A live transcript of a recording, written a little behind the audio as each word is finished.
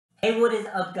Hey, what is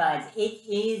up, guys? It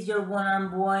is your one-arm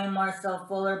boy, Marcel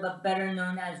Fuller, but better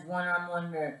known as One-Arm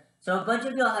Wonder. So a bunch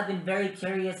of y'all have been very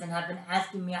curious and have been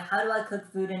asking me, how do I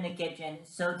cook food in the kitchen?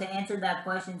 So to answer that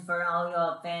question for all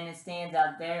y'all fans and stands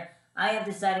out there, I have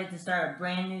decided to start a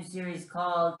brand new series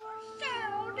called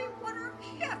Marcel the One-Arm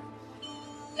Chef.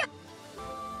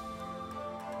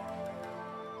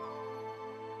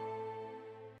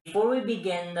 Before we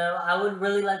begin, though, I would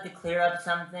really like to clear up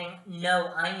something.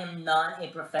 No, I am not a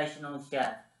professional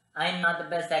chef. I am not the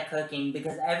best at cooking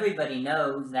because everybody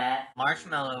knows that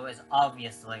Marshmallow is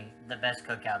obviously the best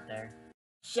cook out there.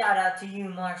 Shout out to you,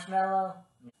 Marshmallow.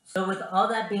 So with all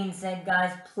that being said,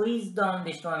 guys, please don't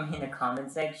destroy me in the comment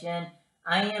section.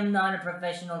 I am not a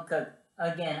professional cook.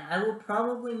 Again, I will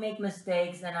probably make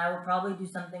mistakes and I will probably do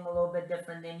something a little bit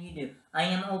different than you do. I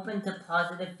am open to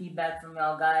positive feedback from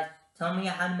y'all guys. Tell me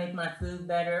how to make my food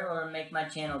better or make my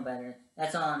channel better.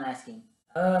 That's all I'm asking.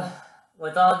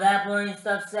 With all that boring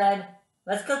stuff said,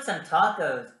 let's cook some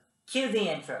tacos. Cue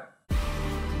the intro.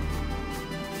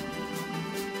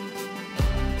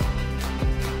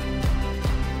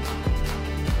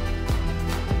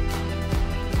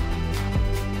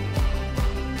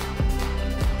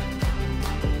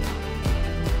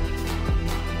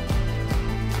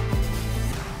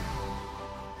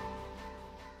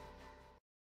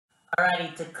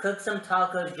 Alrighty, to cook some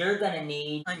tacos, you're gonna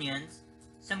need onions,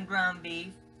 some ground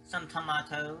beef, some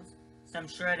tomatoes, some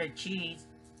shredded cheese,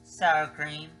 sour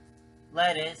cream,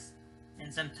 lettuce,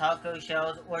 and some taco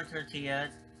shells or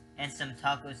tortillas, and some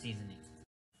taco seasoning.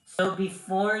 So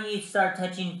before you start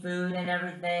touching food and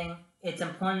everything, it's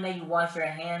important that you wash your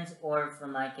hands, or for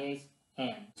my case,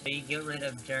 hands. So you get rid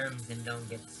of germs and don't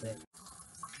get sick.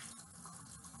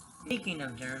 Speaking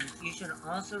of germs, you should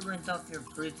also rinse off your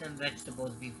fruits and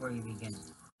vegetables before you begin.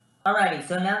 Alrighty,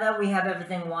 so now that we have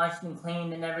everything washed and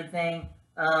cleaned and everything,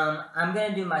 I'm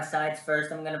gonna do my sides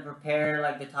first. I'm gonna prepare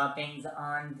like the toppings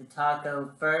on the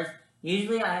taco first.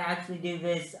 Usually I actually do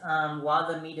this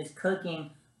while the meat is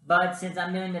cooking, but since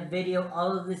I'm doing the video,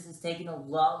 all of this is taking a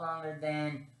lot longer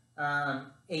than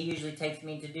it usually takes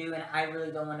me to do, and I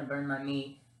really don't want to burn my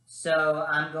meat. So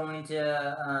I'm going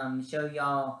to show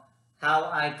y'all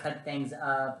how I cut things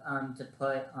up to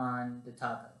put on the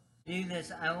taco. To do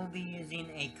this, I will be using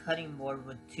a cutting board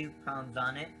with 2 prongs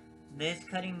on it. This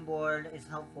cutting board is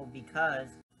helpful because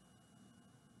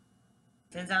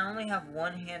since I only have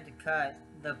one hand to cut,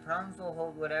 the prongs will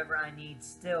hold whatever I need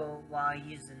still while I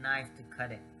use the knife to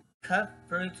cut it. Cut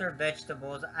fruits or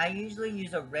vegetables, I usually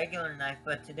use a regular knife,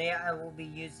 but today I will be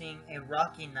using a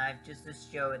rocky knife just to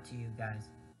show it to you guys.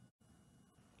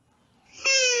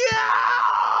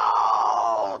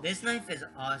 This knife is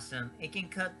awesome. It can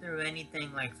cut through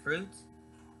anything like fruits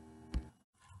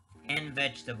and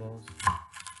vegetables.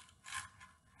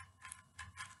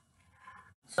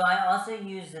 So I also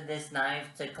use this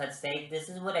knife to cut steak. This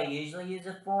is what I usually use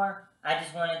it for. I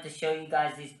just wanted to show you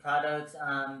guys these products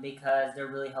because they're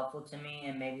really helpful to me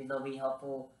and maybe they'll be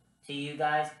helpful to you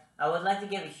guys. I would like to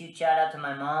give a huge shout out to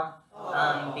my mom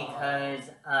because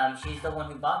she's the one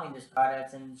who bought me these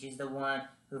products and she's the one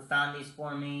who found these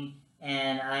for me.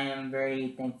 And I am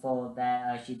very thankful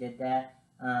that she did that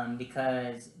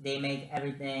because they make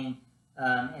everything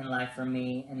in life for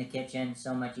me in the kitchen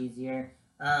so much easier.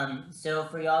 So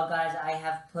for y'all guys, I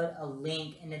have put a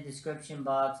link in the description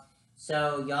box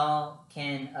so y'all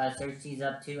can search these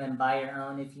up too and buy your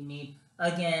own if you need.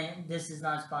 Again, this is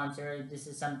not sponsored. This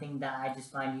is something that I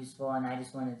just find useful and I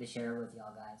just wanted to share with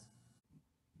y'all guys.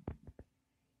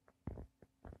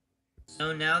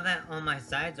 So now that all my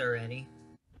sides are ready,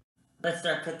 let's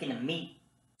start cooking the meat.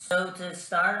 So to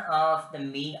start off the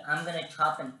meat, I'm going to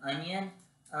chop an onion.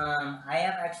 I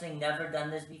have actually never done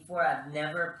this before. I've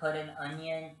never put an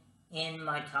onion in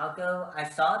my taco. I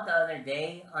saw it the other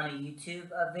day on a YouTube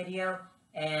video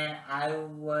and I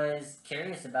was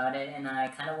curious about it and I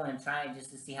kind of want to try it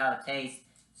just to see how it tastes.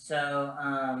 So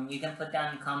you can put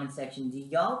down in the comment section, do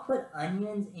y'all put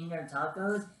onions in your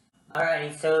tacos?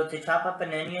 Alrighty, so to chop up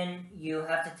an onion, you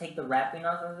have to take the wrapping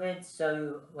off of it.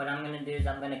 So what I'm going to do is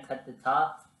I'm going to cut the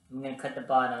top, I'm going to cut the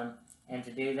bottom. And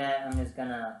to do that, I'm just going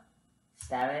to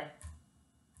stab it.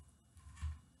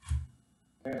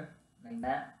 Like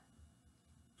that.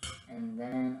 And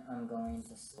then I'm going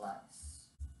to slice.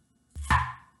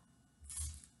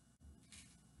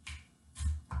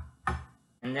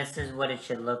 And this is what it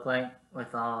should look like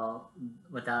without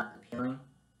the peeling.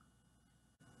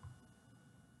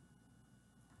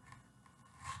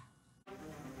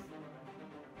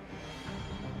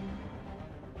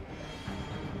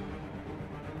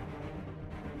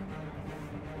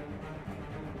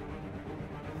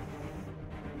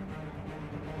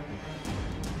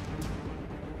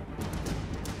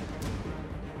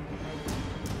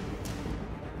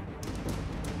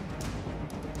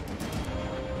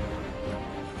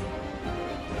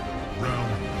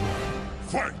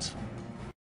 Fight!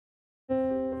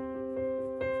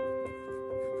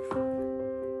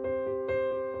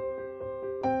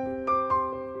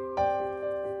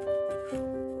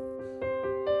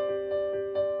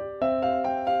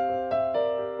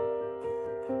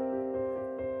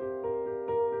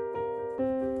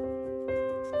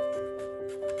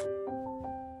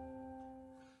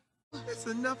 It's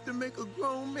enough to make a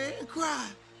grown man cry,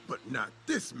 but not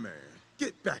this man.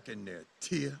 Get back in there,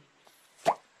 Tia.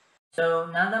 So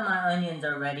now that my onions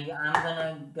are ready, I'm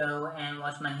gonna go and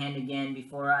wash my hand again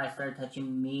before I start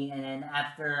touching meat, and then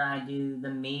after I do the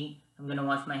meat, I'm gonna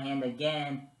wash my hand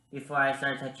again before I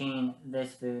start touching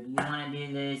this food. You want to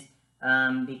do this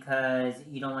because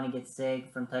you don't want to get sick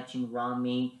from touching raw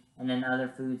meat and then other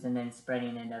foods and then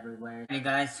spreading it everywhere. Okay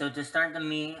guys, so to start the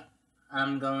meat,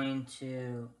 I'm going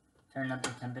to turn up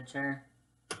the temperature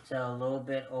to a little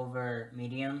bit over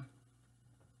medium,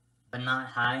 but not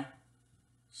high.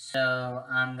 So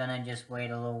I'm gonna just wait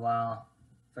a little while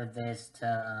for this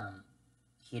to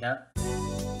heat up.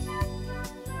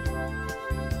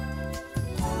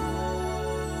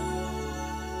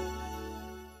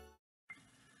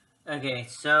 Okay,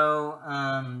 so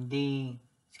the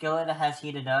skillet has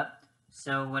heated up.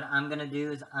 So what I'm gonna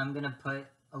do is I'm gonna put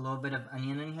a little bit of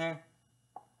onion in here.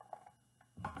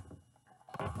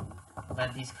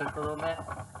 Let these cook a little bit.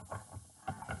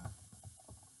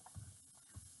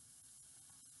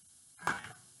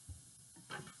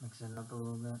 Mix it up a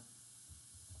little bit.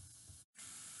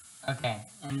 Okay,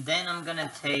 and then I'm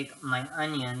gonna take my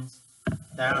onions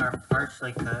that are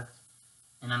partially cooked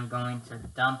and I'm going to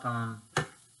dump them.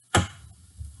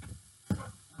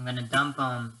 I'm gonna dump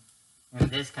them in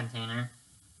this container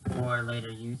for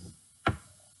later use. To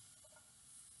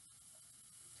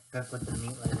cook with the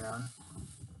meat later on.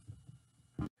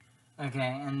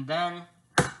 Okay, and then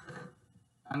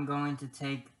I'm going to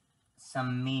take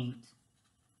some meat,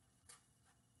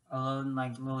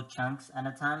 like little chunks at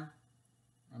a time,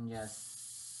 and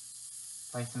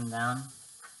just place them down.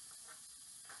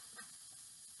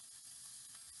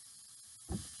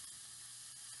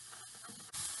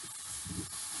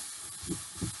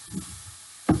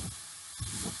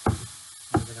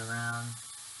 Move it around.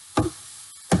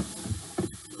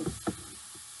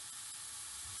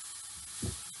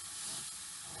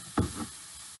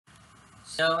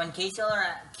 So in case y'all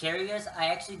are curious, I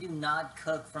actually do not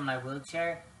cook from my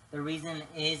wheelchair. The reason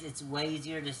is it's way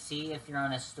easier to see if you're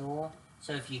on a stool.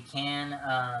 So if you can,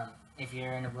 if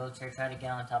you're in a wheelchair, try to get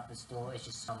on top of the stool. It's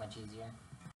just so much easier.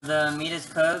 The meat is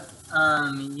cooked.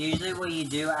 Usually what you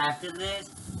do after this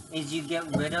is you get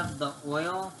rid of the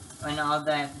oil and all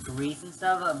that grease and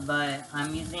stuff, but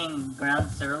I'm using ground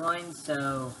sirloin,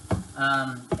 so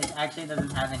it actually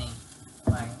doesn't have any.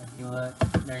 Like, if you look,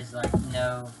 there's like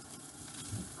no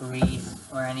grease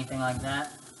or anything like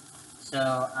that.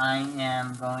 So I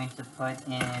am going to put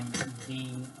in the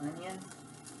onions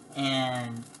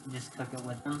and just cook it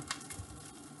with them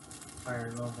for a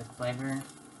little bit of flavor.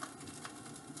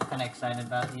 I'm kind of excited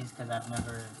about these because I've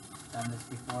never done this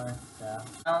before. So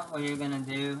now what you're going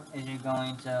to do is you're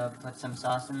going to put some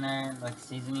sauce in there, like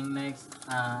seasoning mix.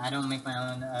 I don't make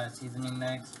my own seasoning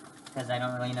mix because I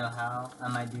don't really know how. I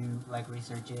might do like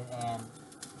research it and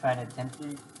try to attempt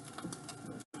it.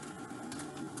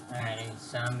 Alrighty,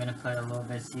 so I'm gonna put a little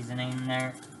bit of seasoning in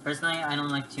there. Personally, I don't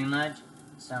like too much,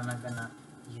 so I'm not gonna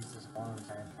use this whole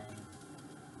entire thing.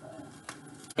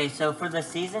 Okay, so for the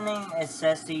seasoning, it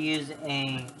says to use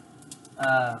a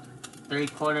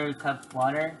 3/4 cup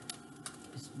water,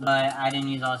 but I didn't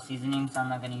use all seasoning, so I'm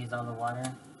not gonna use all the water.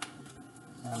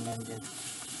 So I'm gonna just...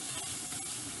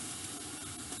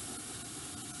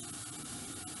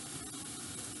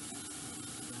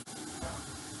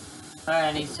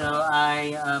 Alrighty, so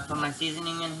I put my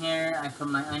seasoning in here, I put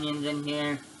my onions in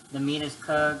here, the meat is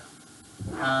cooked,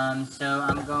 so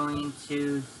I'm going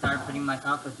to start putting my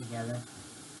taco together.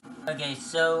 Okay,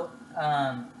 so,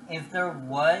 if there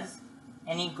was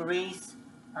any grease,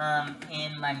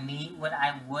 in my meat, what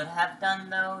I would have done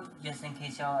though, just in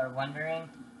case y'all are wondering,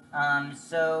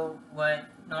 so what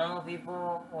normal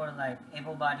people or like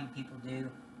able-bodied people do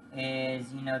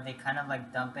is, you know, they kind of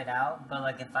like dump it out, but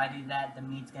like if I do that, the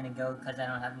meat's gonna go because I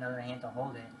don't have another hand to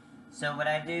hold it. So what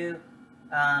I do,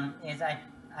 is I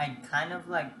kind of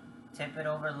like tip it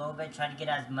over a little bit, try to get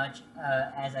as much,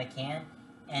 as I can,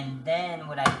 and then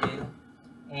what I do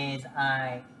is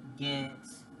I get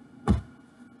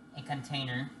a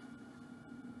container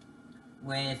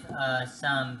with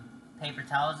some paper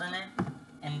towels in it,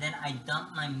 and then I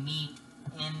dump my meat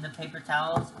in the paper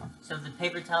towels so the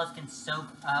paper towels can soak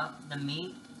up the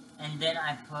meat, and then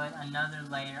I put another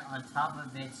layer on top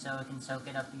of it so it can soak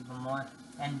it up even more,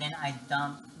 and then I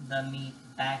dump the meat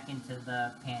back into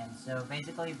the pan. So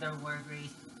basically, if there were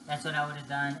grease, that's what I would have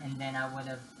done, and then I would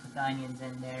have put the onions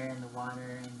in there, and the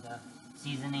water, and the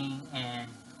seasoning,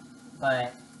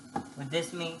 but with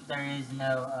this meat, there is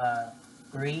no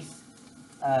grease,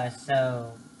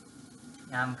 so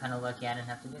I'm kind of lucky I didn't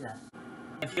have to do that.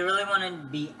 If you really want to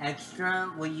be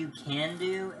extra, what you can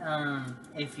do,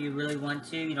 if you really want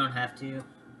to, you don't have to,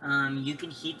 you can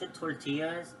heat the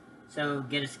tortillas, so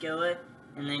get a skillet,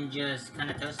 and then just kind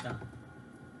of toast them.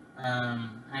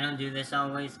 I don't do this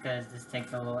always, because this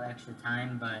takes a little extra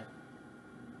time, but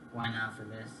why not for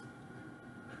this?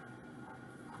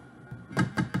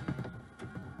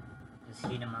 Just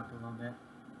heat them up a little bit.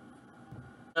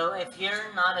 So if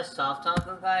you're not a soft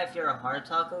taco guy, if you're a hard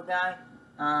taco guy,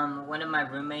 one of my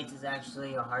roommates is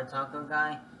actually a hard taco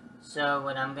guy. So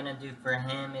what I'm gonna do for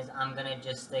him is I'm gonna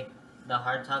just stick the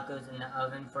hard tacos in the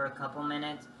oven for a couple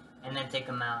minutes and then take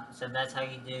them out. So that's how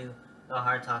you do the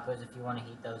hard tacos if you want to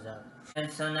heat those up. And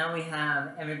so now we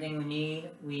have everything we need.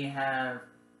 We have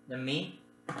the meat.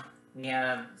 We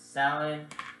have salad.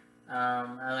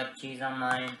 I like cheese on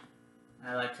mine.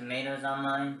 I like tomatoes on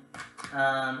mine.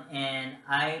 And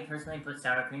I personally put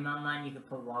sour cream on mine. You could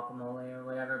put guacamole or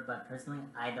whatever, but personally,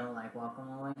 I don't like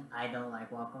guacamole. I don't like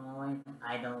guacamole.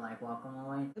 I don't like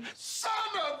guacamole. Son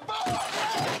of a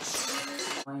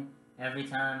bitch! Every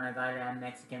time I got it at a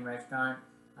Mexican restaurant,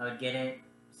 I would get it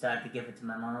so I could give it to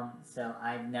my mom. So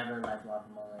I've never liked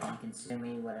guacamole. You can sue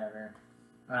me, whatever.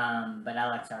 But I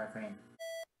like sour cream.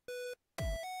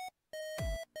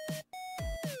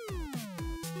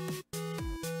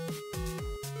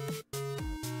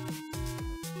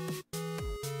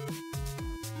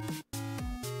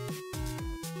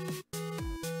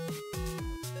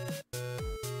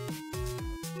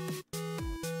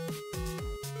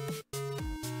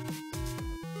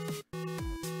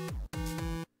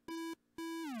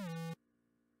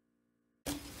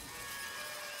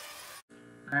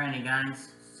 Alrighty guys,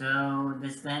 so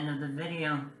this is the end of the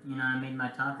video. You know, I made my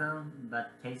taco,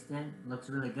 but taste it. Looks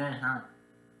really good, huh?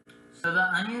 So the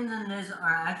onions in this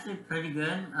are actually pretty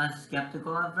good. I was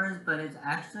skeptical at first, but it's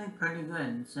actually pretty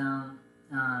good. So,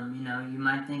 you know, you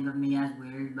might think of me as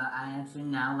weird, but I actually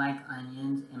now like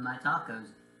onions in my tacos.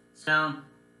 So,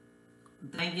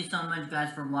 thank you so much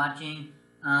guys for watching.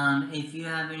 If you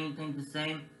have anything to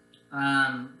say,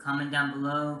 comment down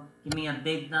below, give me a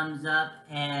big thumbs up,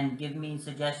 and give me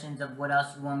suggestions of what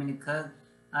else you want me to cook.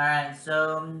 Alright,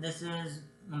 so this is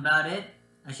about it.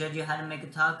 I showed you how to make a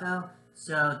taco,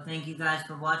 so thank you guys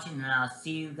for watching, and I'll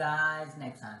see you guys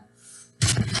next time.